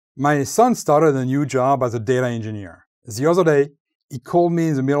My son started a new job as a data engineer. The other day, he called me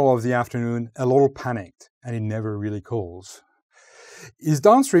in the middle of the afternoon, a little panicked, and he never really calls. His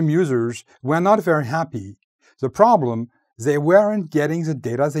downstream users were not very happy. The problem, they weren't getting the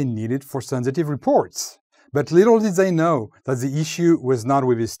data they needed for sensitive reports. But little did they know that the issue was not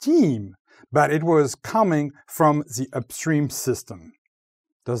with his team, but it was coming from the upstream system.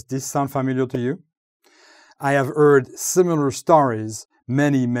 Does this sound familiar to you? I have heard similar stories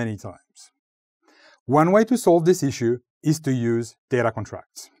many times. One way to solve this issue is to use data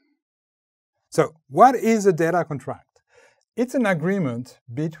contracts. So what is a data contract? It's an agreement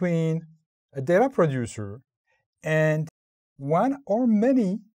between a data producer and one or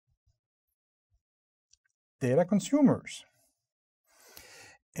many data consumers.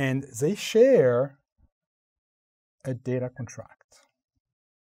 And they share a data contract.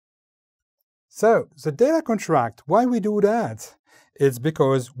 So the data contract, why we do that? It's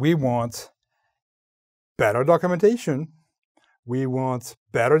because we want better documentation, we want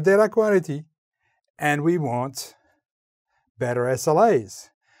better data quality, and we want better SLAs.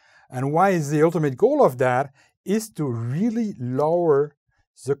 And why is the ultimate goal of that is to really lower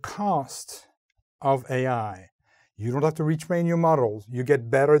the cost of AI. You don't have to retrain your models. You get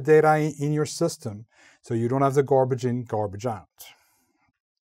better data in your system, so you don't have the garbage in, garbage out.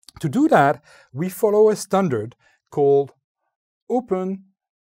 To do that, we follow a standard called Open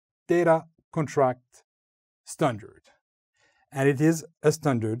Data Contract Standard. And it is a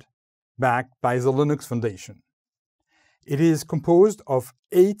standard backed by the Linux Foundation. It is composed of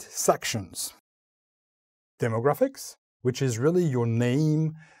 8 sections. Demographics, which is really your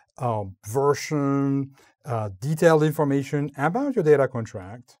name, version, detailed information about your data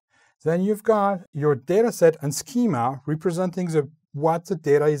contract. Then you've got your data set and schema representing what the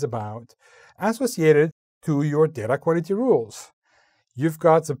data is about, associated to your data quality rules. You've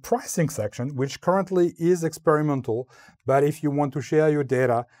got the pricing section, which currently is experimental, but if you want to share your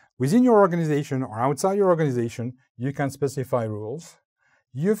data within your organization or outside your organization, you can specify rules.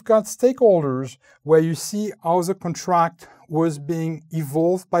 You've got stakeholders, where you see how the contract was being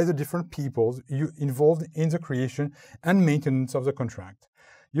evolved by the different people involved in the creation and maintenance of the contract.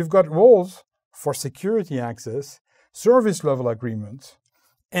 You've got roles for security access, service level agreements,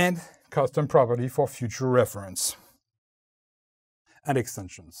 and custom property for future reference and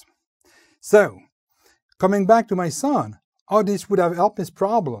extensions. So, coming back to my son, how this would have helped his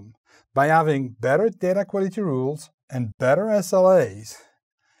problem by having better data quality rules and better SLAs.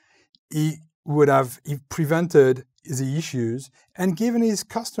 He would have prevented the issues and given his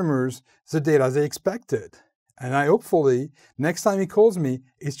customers the data they expected. And hopefully, next time he calls me,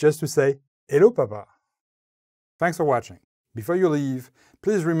 it's just to say, "Hello, Papa." Thanks for watching. Before you leave,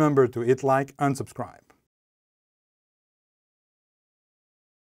 please remember to hit like and subscribe.